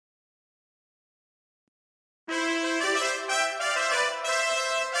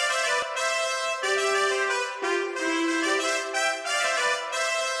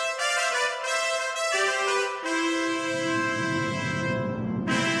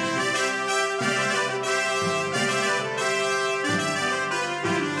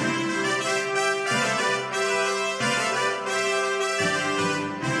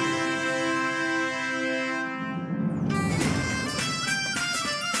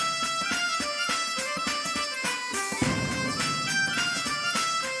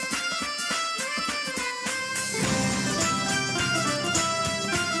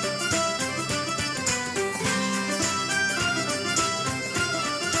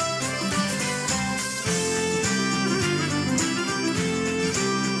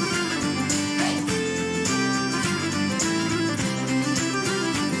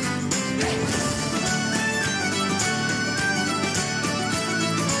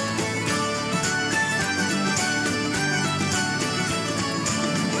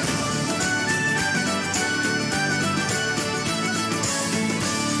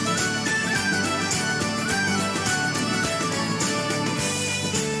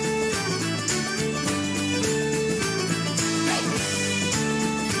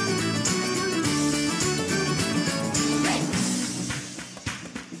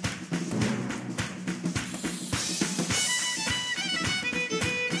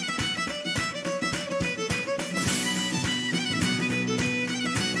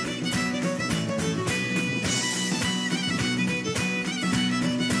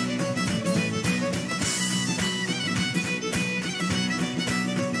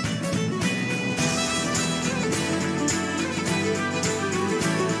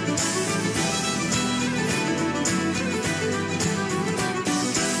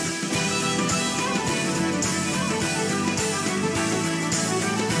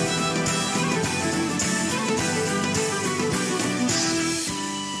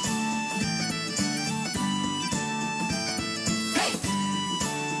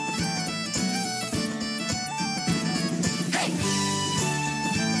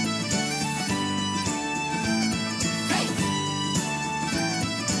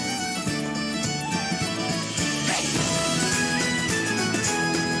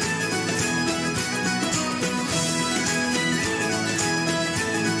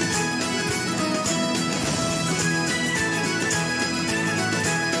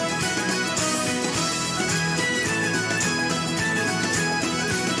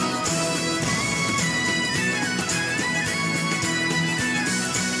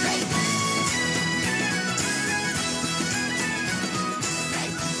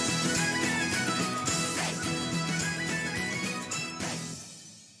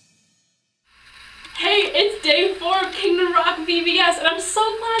VBS, and I'm so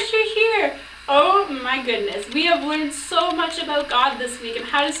glad you're here. Oh my goodness, we have learned so much about God this week and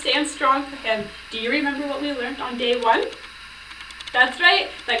how to stand strong for Him. Do you remember what we learned on day 1? That's right,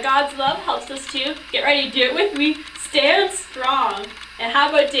 that God's love helps us to, get ready, do it with me, stand strong. And how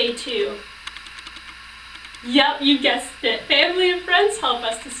about day 2? Yep, you guessed it. Family and friends help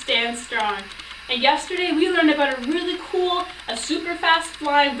us to stand strong. And yesterday we learned about a really cool, a super fast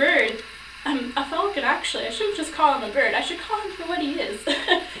flying bird. A falcon, actually. I shouldn't just call him a bird. I should call him for what he is.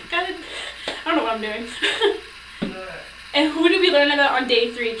 I don't know what I'm doing. And who did we learn about on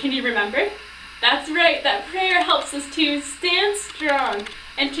day 3? Can you remember? That's right, that prayer helps us to stand strong.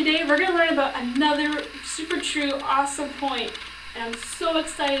 And today we're going to learn about another super true, awesome point. And I'm so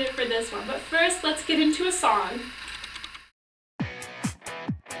excited for this one. But first, let's get into a song.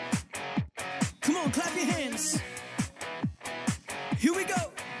 Come on, clap your hands. Here we go.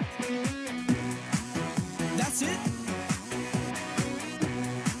 That's it.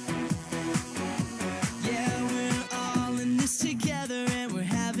 Yeah, we're all in this together and we're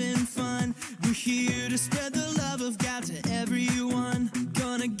having fun. We're here to spread the love of God to everyone.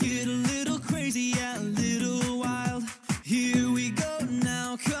 Gonna get a little crazy, yeah, a little wild. Here we go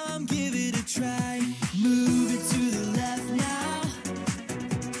now, come give it a try. Move it to the left now.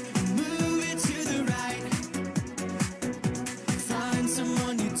 Move it to the right. Find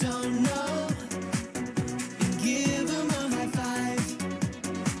someone you don't know and give them a high five.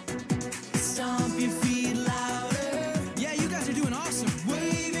 Stomp your feet louder. Yeah, you guys are doing awesome.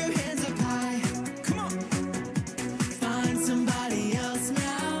 Wave your hands up high. Come on. Find somebody else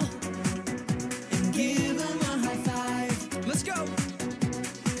now and give them a high five. Let's go.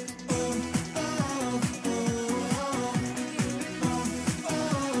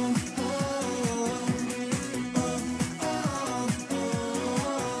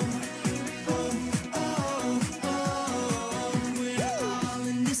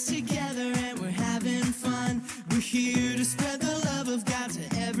 Here to spread the love of God to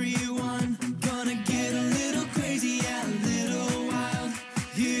everyone. Gonna get a little crazy, yeah, a little wild.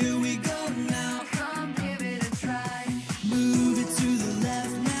 Here we go now. Come give it a try. Move it to the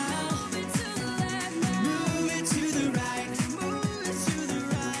left now. Move it to the left now. Move it to the right. Move it to the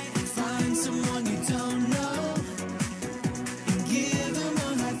right. Find someone you don't know and give them a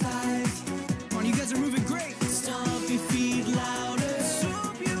high five. Come on, you guys are moving great. Stomp your feet louder.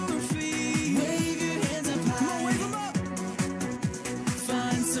 Stomp your feet. Wave your hands up high. Come on, wave them up.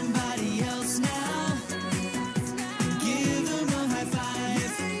 Find somebody else now. Give them a high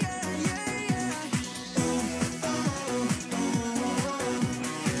five. Yeah, yeah, yeah.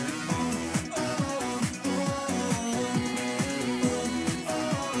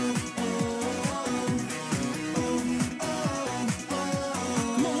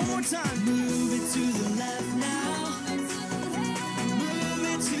 Come on, one more time. Move it to the left now. Move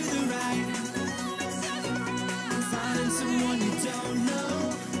it to the right. Find someone you don't know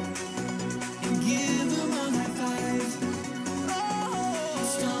and give them a high five. Oh,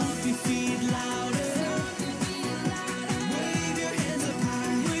 stomp your feet louder. Wave your hands up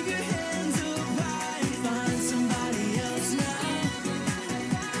high. Wave your hands up high. Find somebody else now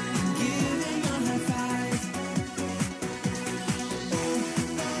and give them a high five.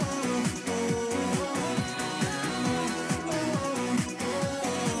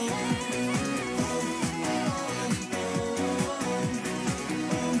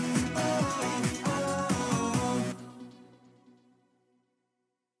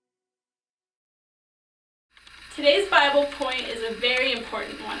 Today's Bible point is a very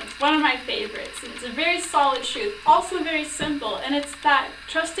important one. It's one of my favorites, and it's a very solid truth, also very simple, and it's that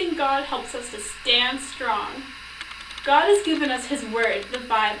trusting God helps us to stand strong. God has given us His Word, the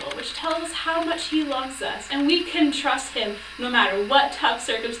Bible, which tells us how much He loves us, and we can trust Him no matter what tough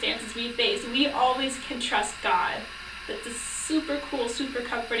circumstances we face. We always can trust God. That's a super cool, super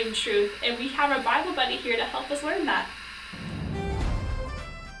comforting truth, and we have our Bible buddy here to help us learn that.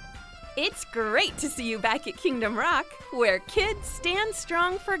 It's great to see you back at Kingdom Rock, where kids stand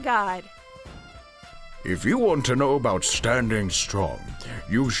strong for God. If you want to know about standing strong,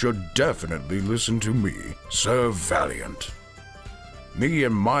 you should definitely listen to me, Sir Valiant. Me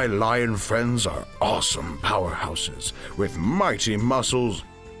and my lion friends are awesome powerhouses with mighty muscles,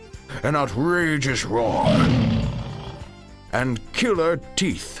 an outrageous roar, and killer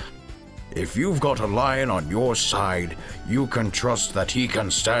teeth. If you've got a lion on your side, you can trust that he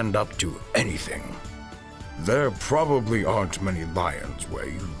can stand up to anything. There probably aren't many lions where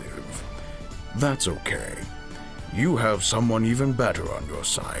you live. That's okay. You have someone even better on your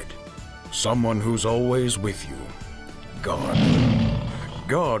side. Someone who's always with you. God.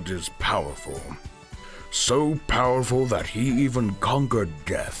 God is powerful. so powerful that he even conquered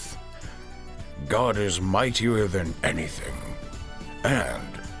death. God is mightier than anything.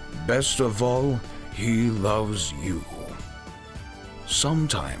 And, best of all, he loves you.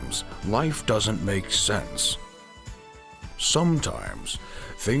 Sometimes life doesn't make sense. Sometimes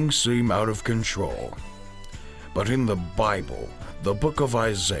things seem out of control. But in the Bible, the book of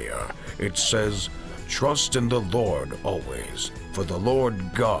Isaiah, it says, "Trust in the Lord always, for the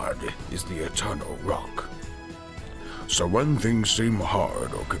Lord God is the eternal rock." So when things seem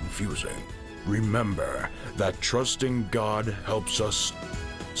hard or confusing, remember that trusting God helps us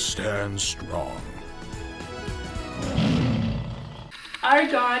stand strong. Our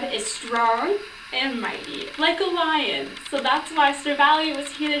God is strong and mighty, like a lion. So that's why Sir Valiant was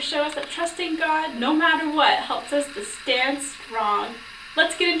here to show us that trusting God, no matter what, helps us to stand strong.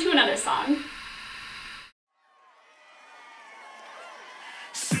 Let's get into another song.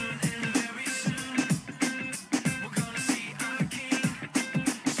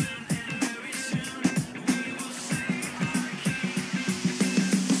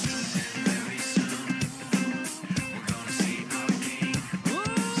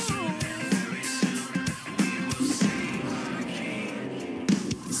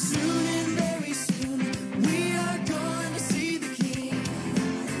 Soon and very soon, we are going to see the King.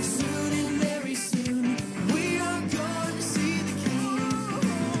 Soon and very soon, we are going to see the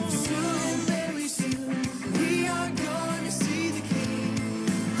King. Soon and very soon, we are going to see the King.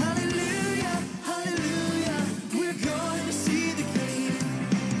 Hallelujah, hallelujah, we're going to see the King.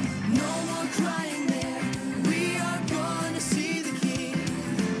 No more crying there, we are going to see the King.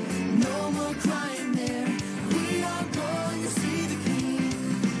 No more crying there, we are going to see the King.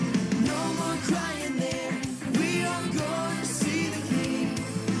 No more crying there, we are going to see the King.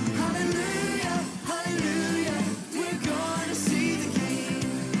 Hallelujah, hallelujah, we're going to see the King.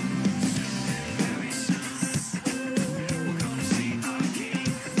 Very soon, we're going to see our King.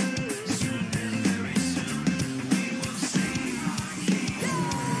 Soon and very soon, we will see our King.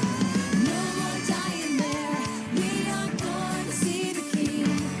 No more dying there, we are going to see the King.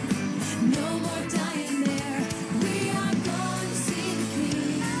 No more dying there, we are going to see the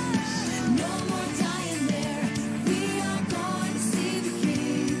King. No more dying there, we are going to see the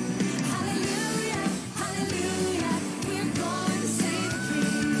King. Hallelujah, hallelujah, we're going to see the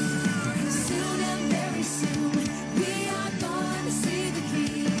King. Soon and very soon, we are going to see the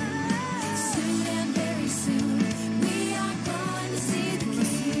King. Soon and very soon, we are going to see the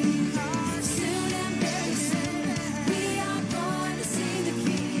King. Soon and very soon, we are going to see the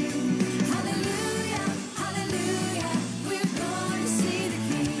King. Hallelujah, hallelujah, we're going to see the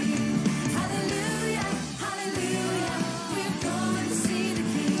King. Hallelujah, hallelujah, we're going to see the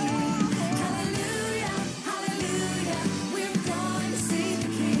King. Hallelujah, hallelujah, we're going to see the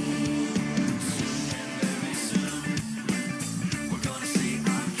King. Very soon, we're going to see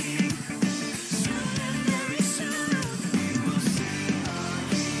our King. Soon and very soon, we will see our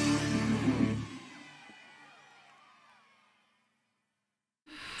King.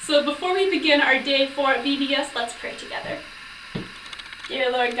 So before we begin our day 4 at VBS, let's pray together. Dear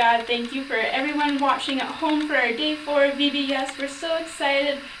Lord God, thank you for everyone watching at home for our day 4 of VBS. We're so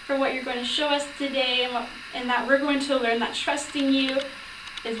excited for what you're going to show us today, and that we're going to learn that trusting you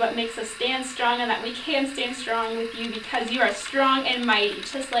is what makes us stand strong, and that we can stand strong with you because you are strong and mighty,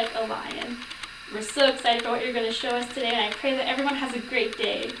 just like a lion. We're so excited for what you're going to show us today, and I pray that everyone has a great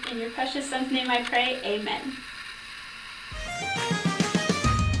day. In your precious Son's name I pray, amen.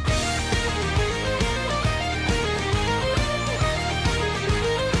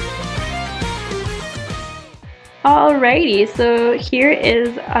 Alrighty, so here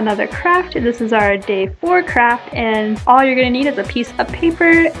is another craft. This is our day 4 craft, and all you're gonna need is a piece of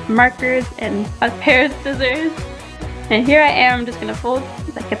paper, markers, and a pair of scissors. And here I am just gonna fold,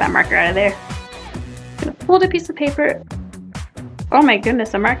 let's get that marker out of there. Gonna fold a piece of paper. Oh my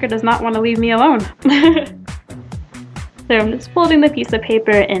goodness, a marker does not want to leave me alone. So I'm just folding the piece of paper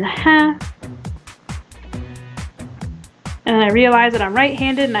in half. And I realize that I'm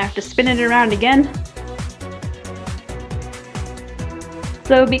right-handed and I have to spin it around again.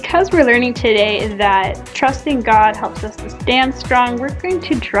 So because we're learning today that trusting God helps us to stand strong, we're going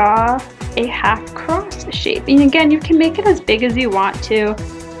to draw a half cross shape. And again, you can make it as big as you want to.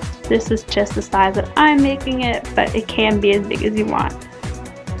 This is just the size that I'm making it, but it can be as big as you want.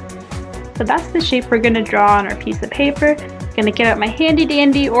 So that's the shape we're going to draw on our piece of paper. I'm going to get out my handy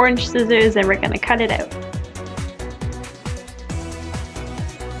dandy orange scissors and we're going to cut it out.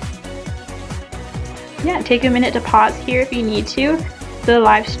 Yeah, take a minute to pause here if you need to. The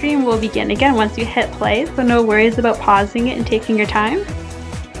live stream will begin again once you hit play, so no worries about pausing it and taking your time.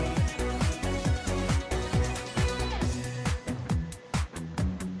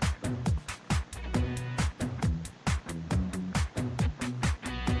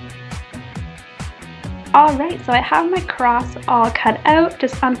 Alright, so I have my cross all cut out,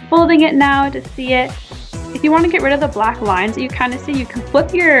 just unfolding it now to see it. If you want to get rid of the black lines that you kind of see, you can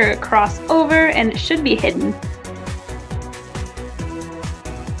flip your cross over and it should be hidden.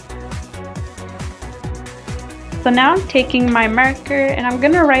 So now I'm taking my marker and I'm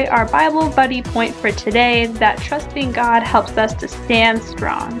going to write our Bible buddy point for today, that trusting God helps us to stand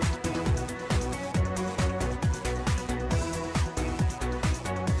strong.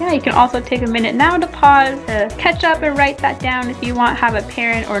 Yeah, you can also take a minute now to pause, catch up and write that down if you want, have a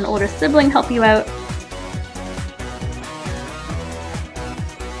parent or an older sibling help you out.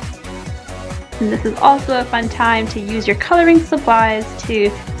 And this is also a fun time to use your coloring supplies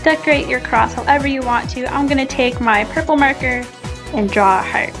to decorate your cross however you want to. I'm going to take my purple marker and draw a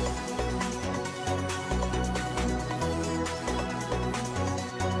heart.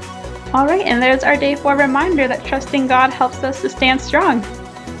 Alright, and there's our day 4 reminder that trusting God helps us to stand strong.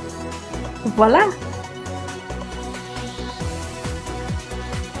 Voila!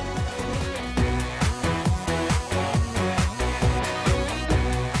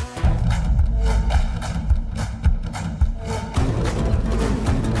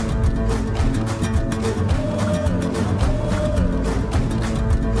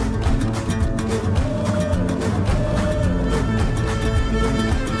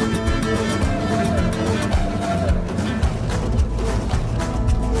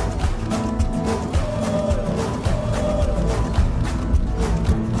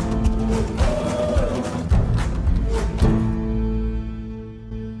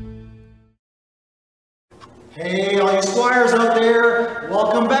 Hey, all you squires out there,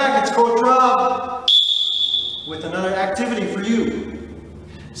 welcome back. It's Coach Rob with another activity for you.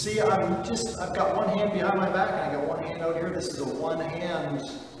 See, I've got one hand behind my back and I got one hand out here. This is a one-hand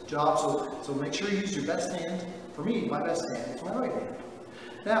job, so make sure you use your best hand. For me, my best hand is my right hand.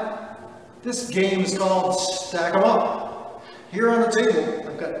 Now, this game is called Stack 'em Up. Here on the table,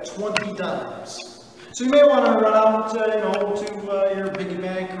 I've got 20 dimes. So you may want to run out, to your piggy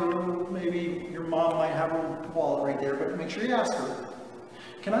bank, or maybe your mom might have a wallet right there, but make sure you ask her,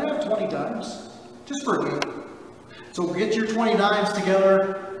 can I have 20 dimes? Just for a game. So get your 20 dimes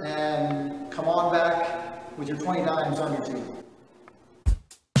together and come on back with your 20 dimes on your table.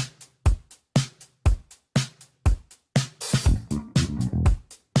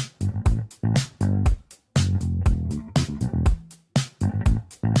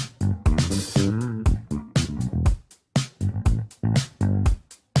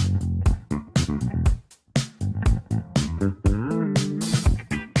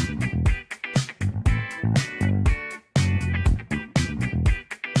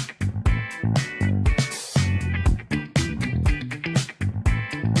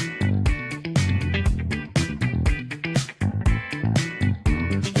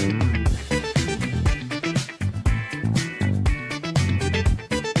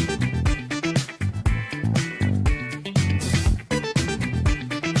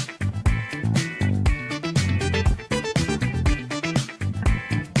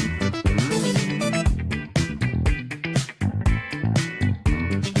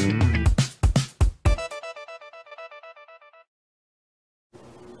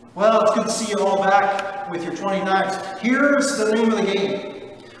 Well, it's good to see you all back with your 20 dimes. Here's the name of the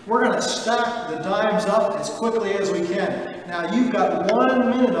game. We're going to stack the dimes up as quickly as we can. Now, you've got 1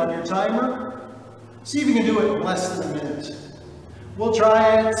 minute on your timer. See if you can do it in less than a minute. We'll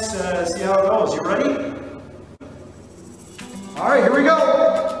try it, see how it goes. You ready? All right, here we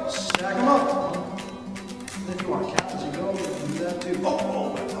go. Stack them up. And if you want to count as you go, you can do that too.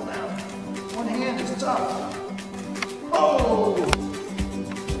 Oh, I fell down. One hand is tough. Oh!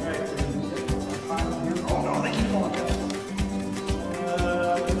 Oh no, they keep falling down.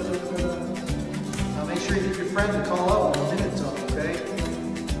 Now make sure you get your friend to call up when the minute's up, okay?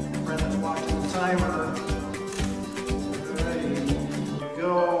 Your friend that's watching the timer. Alright,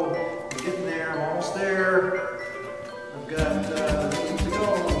 go. I'm getting there, I'm almost there. I've got to go.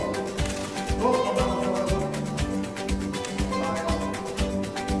 Oh, no.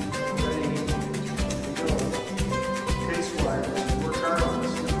 Ready, go. Okay, squires, work hard on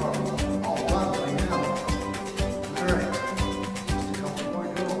this.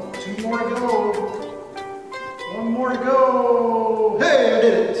 More to go. One more to go. Hey, I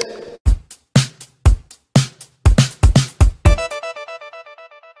did it.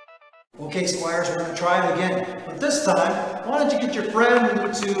 Okay, squires, we're going to try it again. But this time, why don't you get your friend to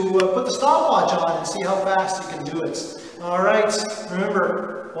put the stopwatch on and see how fast you can do it. All right,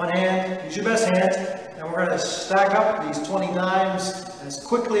 remember, one hand, use your best hand, and we're going to stack up these 20 dimes as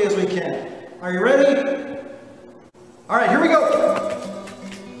quickly as we can. Are you ready? All right, here we go.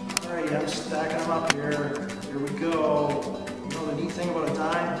 I'm stacking them up here. Here we go. You know the neat thing about a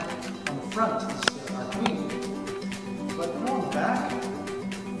dime? On the front is our queen. But on the back,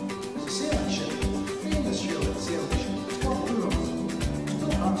 there's a sailing ship. Famous sailing ship. It's called Bruno's. Still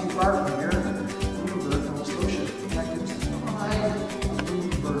not too far from here. Bloomberg, Nova Scotia. Connected to Pride,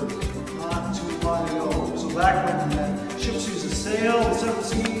 Bloomberg. Not too long ago. So back when ships used to sail the seven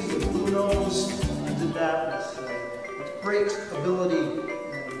seas, the Bruno's did that with great ability.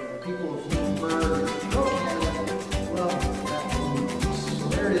 And people of Bloomberg, Canada, well, that, so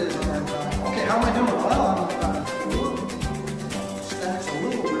there it is on our time. Okay, how am I doing? Well, stacks a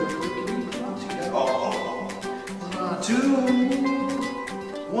little bit. Not too bad. 2,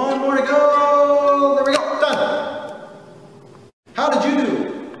 1 more to go. There we go. Done. How did you do?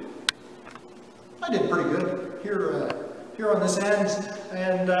 I did pretty good here on this end,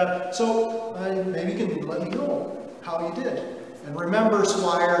 and so maybe you can let me know how you did. And remember,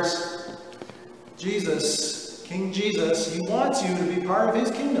 squires, Jesus, King Jesus, he wants you to be part of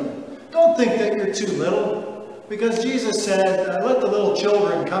his kingdom. Don't think that you're too little, because Jesus said, let the little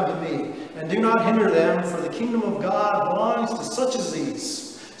children come to me, and do not hinder them, for the kingdom of God belongs to such as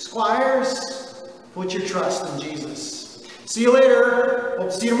these. Squires, put your trust in Jesus. See you later. Hope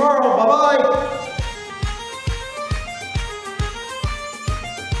to see you tomorrow. Bye-bye.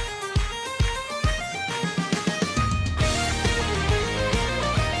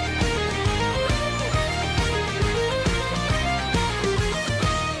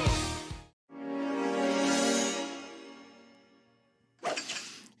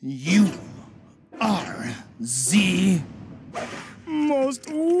 You are the most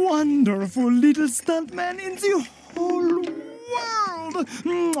wonderful little stuntman in the whole world.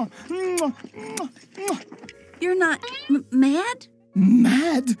 Mwah, mwah, mwah, mwah. You're not mad?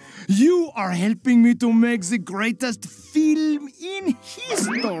 Mad? You are helping me to make the greatest film in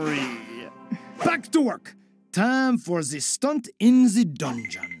history. Back to work. Time for the stunt in the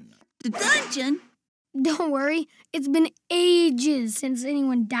dungeon. The dungeon? Don't worry, it's been ages since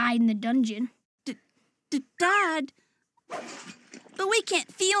anyone died in the dungeon. Died? But we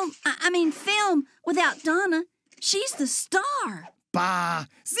can't film without Donna. She's the star. Bah,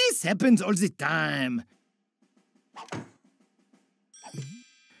 this happens all the time.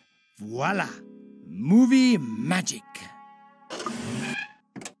 Voila, movie magic.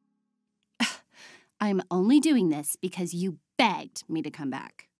 I'm only doing this because you begged me to come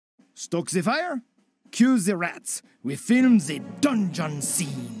back. Stoke the fire? Cue the rats. We film the dungeon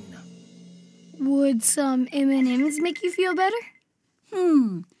scene. Would some M&Ms make you feel better?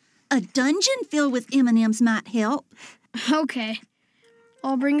 A dungeon filled with M&Ms might help. Okay,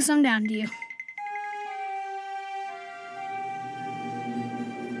 I'll bring some down to you.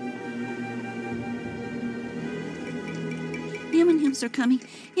 M&Ms are coming.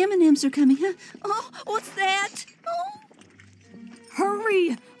 M&Ms are coming. Huh? Oh, what's that? Oh.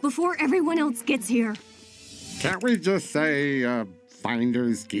 Hurry, before everyone else gets here. Can't we just say,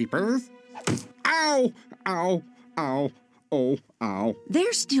 finders keepers? Ow! Ow! Ow! Oh, ow.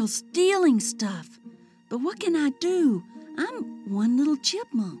 They're still stealing stuff. But what can I do? I'm one little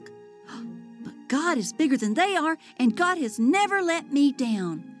chipmunk. But God is bigger than they are, and God has never let me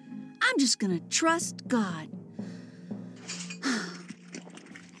down. I'm just gonna trust God.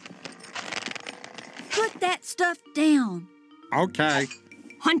 Put that stuff down. Okay.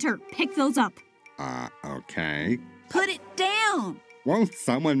 Hunter, pick those up. Okay. Put it down. Won't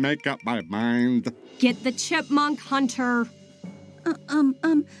someone make up my mind? Get the chipmunk, Hunter.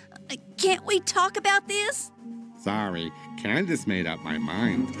 Can't we talk about this? Sorry, Candace made up my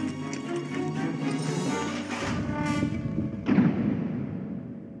mind.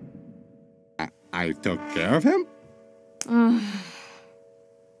 I took care of him?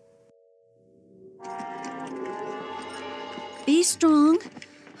 Be strong.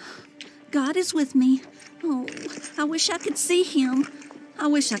 God is with me. Oh, I wish I could see him. I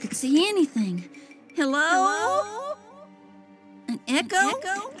wish I could see anything. Hello? An echo?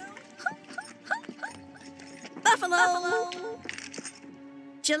 Buffalo?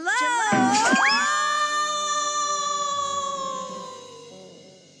 Jello?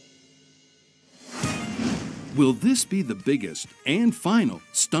 Will this be the biggest and final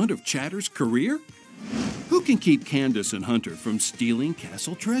stunt of Chatter's career? Who can keep Candace and Hunter from stealing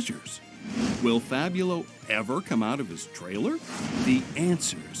castle treasures? Will Fabulo ever come out of his trailer? The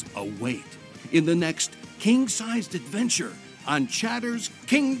answers await in the next king-sized adventure on Chatter's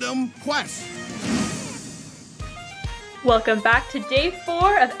Kingdom Quest. Welcome back to day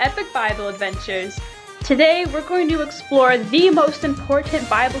 4 of Epic Bible Adventures. Today we're going to explore the most important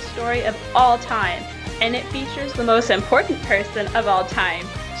Bible story of all time, and it features the most important person of all time,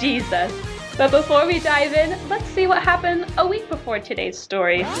 Jesus. But before we dive in, let's see what happened a week before today's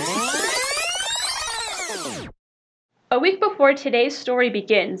story. A week before today's story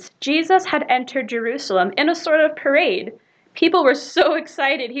begins, Jesus had entered Jerusalem in a sort of parade. People were so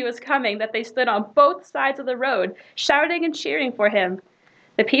excited he was coming that they stood on both sides of the road, shouting and cheering for him.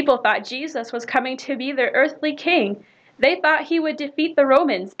 The people thought Jesus was coming to be their earthly king. They thought he would defeat the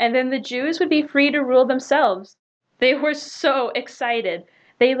Romans, and then the Jews would be free to rule themselves. They were so excited.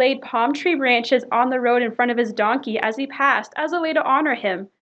 They laid palm tree branches on the road in front of his donkey as he passed as a way to honor him.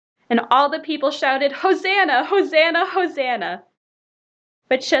 And all the people shouted, "Hosanna, Hosanna, Hosanna."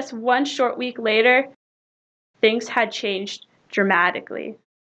 But just one short week later, things had changed dramatically.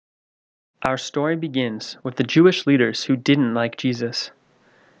 Our story begins with the Jewish leaders who didn't like Jesus.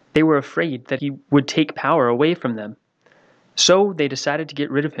 They were afraid that he would take power away from them. So they decided to get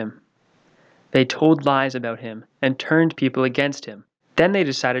rid of him. They told lies about him and turned people against him. Then they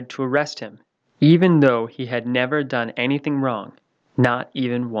decided to arrest him, even though he had never done anything wrong, not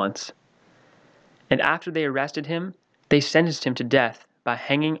even once. And after they arrested him, they sentenced him to death by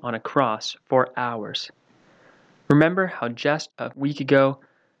hanging on a cross for hours. Remember how just a week ago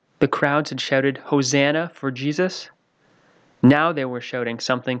the crowds had shouted, "Hosanna" for Jesus? Now they were shouting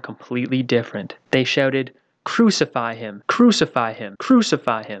something completely different. They shouted, "Crucify him, crucify him,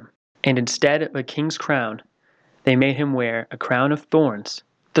 crucify him." And instead of a king's crown, they made him wear a crown of thorns.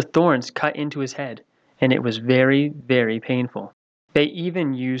 The thorns cut into his head, and it was very, very painful. They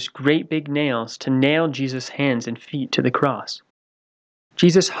even used great big nails to nail Jesus' hands and feet to the cross.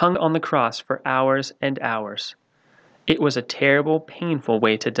 Jesus hung on the cross for hours and hours. It was a terrible, painful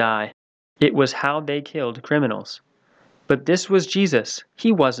way to die. It was how they killed criminals. But this was Jesus.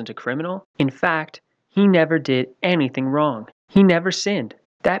 He wasn't a criminal. In fact, he never did anything wrong. He never sinned.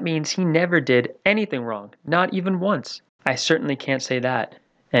 That means he never did anything wrong, not even once. I certainly can't say that,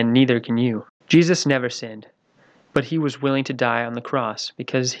 and neither can you. Jesus never sinned, but he was willing to die on the cross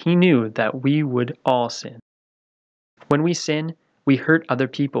because he knew that we would all sin. When we sin, we hurt other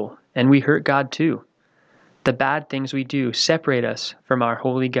people, and we hurt God too. The bad things we do separate us from our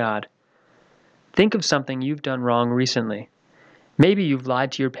holy God. Think of something you've done wrong recently. Maybe you've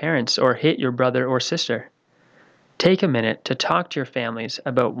lied to your parents or hit your brother or sister. Take a minute to talk to your families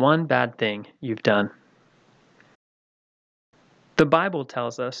about one bad thing you've done. The Bible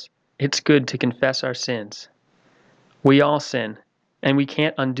tells us it's good to confess our sins. We all sin, and we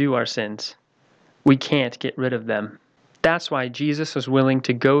can't undo our sins. We can't get rid of them. That's why Jesus was willing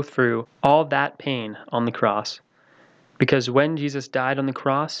to go through all that pain on the cross. Because when Jesus died on the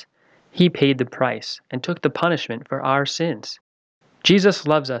cross, he paid the price and took the punishment for our sins. Jesus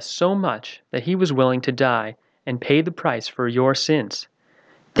loves us so much that he was willing to die and pay the price for your sins.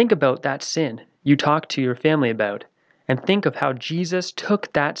 Think about that sin you talked to your family about, and think of how Jesus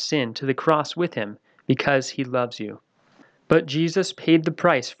took that sin to the cross with him because he loves you. But Jesus paid the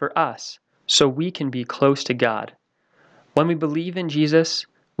price for us so we can be close to God. When we believe in Jesus,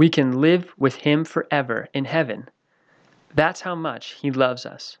 we can live with him forever in heaven. That's how much he loves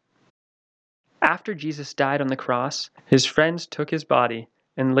us. After Jesus died on the cross, his friends took his body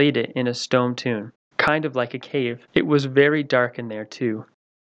and laid it in a stone tomb, kind of like a cave. It was very dark in there too.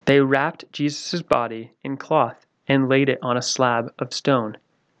 They wrapped Jesus' body in cloth and laid it on a slab of stone,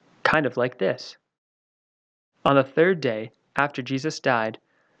 kind of like this. On the third day, after Jesus died,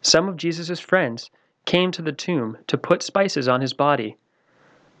 some of Jesus' friends came to the tomb to put spices on his body.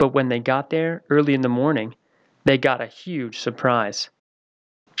 But when they got there early in the morning, they got a huge surprise.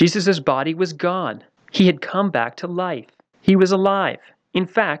 Jesus' body was gone. He had come back to life. He was alive. In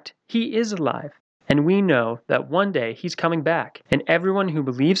fact, he is alive. And we know that one day he's coming back, and everyone who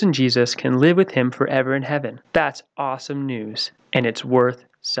believes in Jesus can live with him forever in heaven. That's awesome news, and it's worth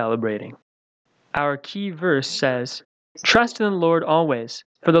celebrating. Our key verse says, "Trust in the Lord always,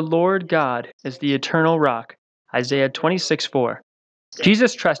 for the Lord God is the eternal rock." Isaiah 26:4.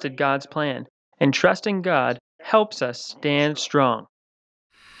 Jesus trusted God's plan, and trusting God helps us stand strong.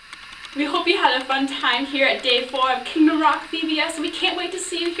 We hope you had a fun time here at Day 4 of Kingdom Rock VBS. We can't wait to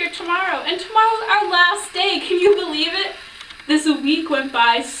see you here tomorrow. And tomorrow's our last day. Can you believe it? This week went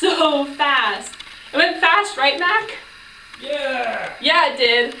by so fast. It went fast, right, Mac? Yeah! Yeah, it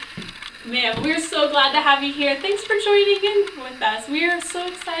did. Man, we're so glad to have you here. Thanks for joining in with us. We are so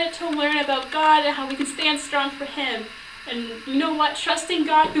excited to learn about God and how we can stand strong for him. And you know what? Trusting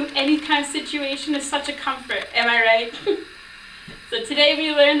God through any kind of situation is such a comfort. Am I right? So today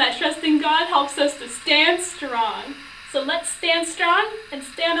we learned that trusting God helps us to stand strong. So let's stand strong and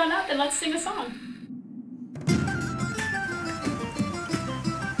stand on up and let's sing a song.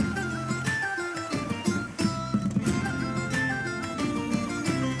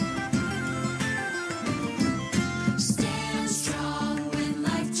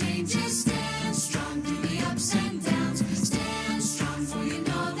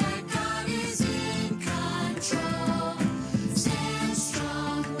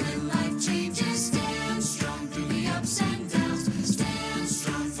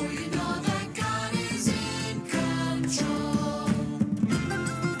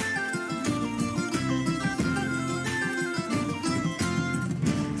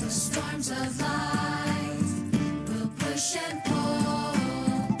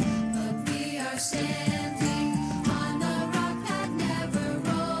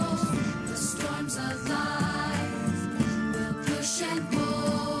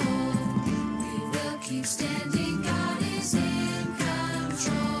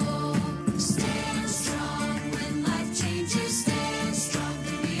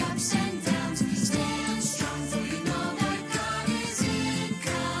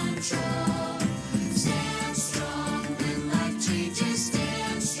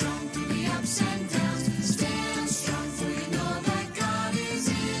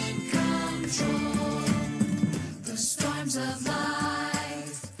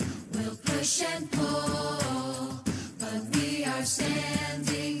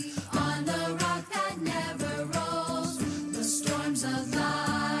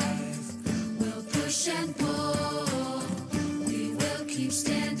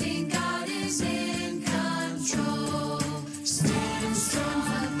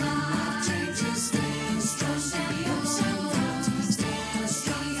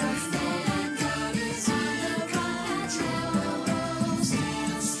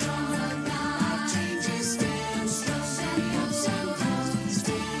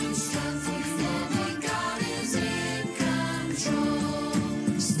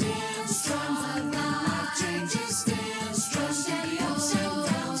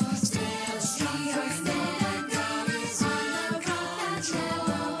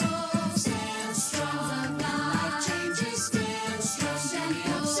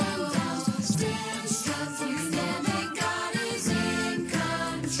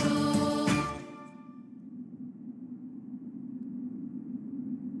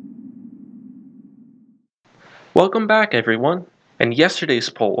 Welcome back, everyone. In yesterday's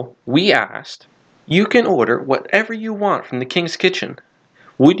poll, we asked, you can order whatever you want from the King's Kitchen.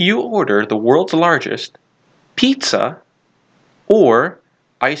 Would you order the world's largest pizza or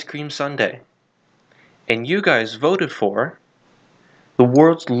ice cream sundae? And you guys voted for the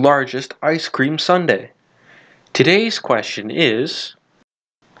world's largest ice cream sundae. Today's question is,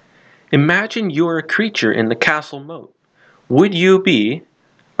 imagine you're a creature in the castle moat. Would you be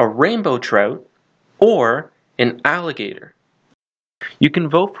a rainbow trout or an alligator? You can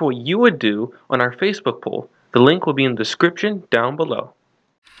vote for what you would do on our Facebook poll. The link will be in the description down below.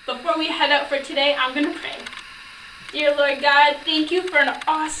 Before we head out for today, I'm going to pray. Dear Lord God, thank you for an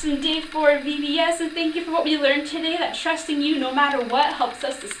awesome day for VBS, and thank you for what we learned today, that trusting you no matter what helps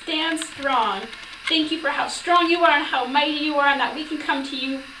us to stand strong. Thank you for how strong you are and how mighty you are, and that we can come to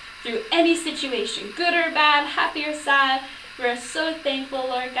you through any situation, good or bad, happy or sad. We're so thankful,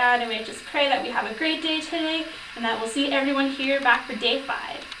 Lord God, and we just pray that we have a great day today, and that we'll see everyone here back for day 5.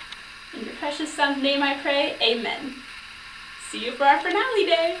 In your precious Son's name I pray, amen. See you for our finale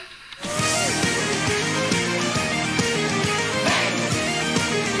day.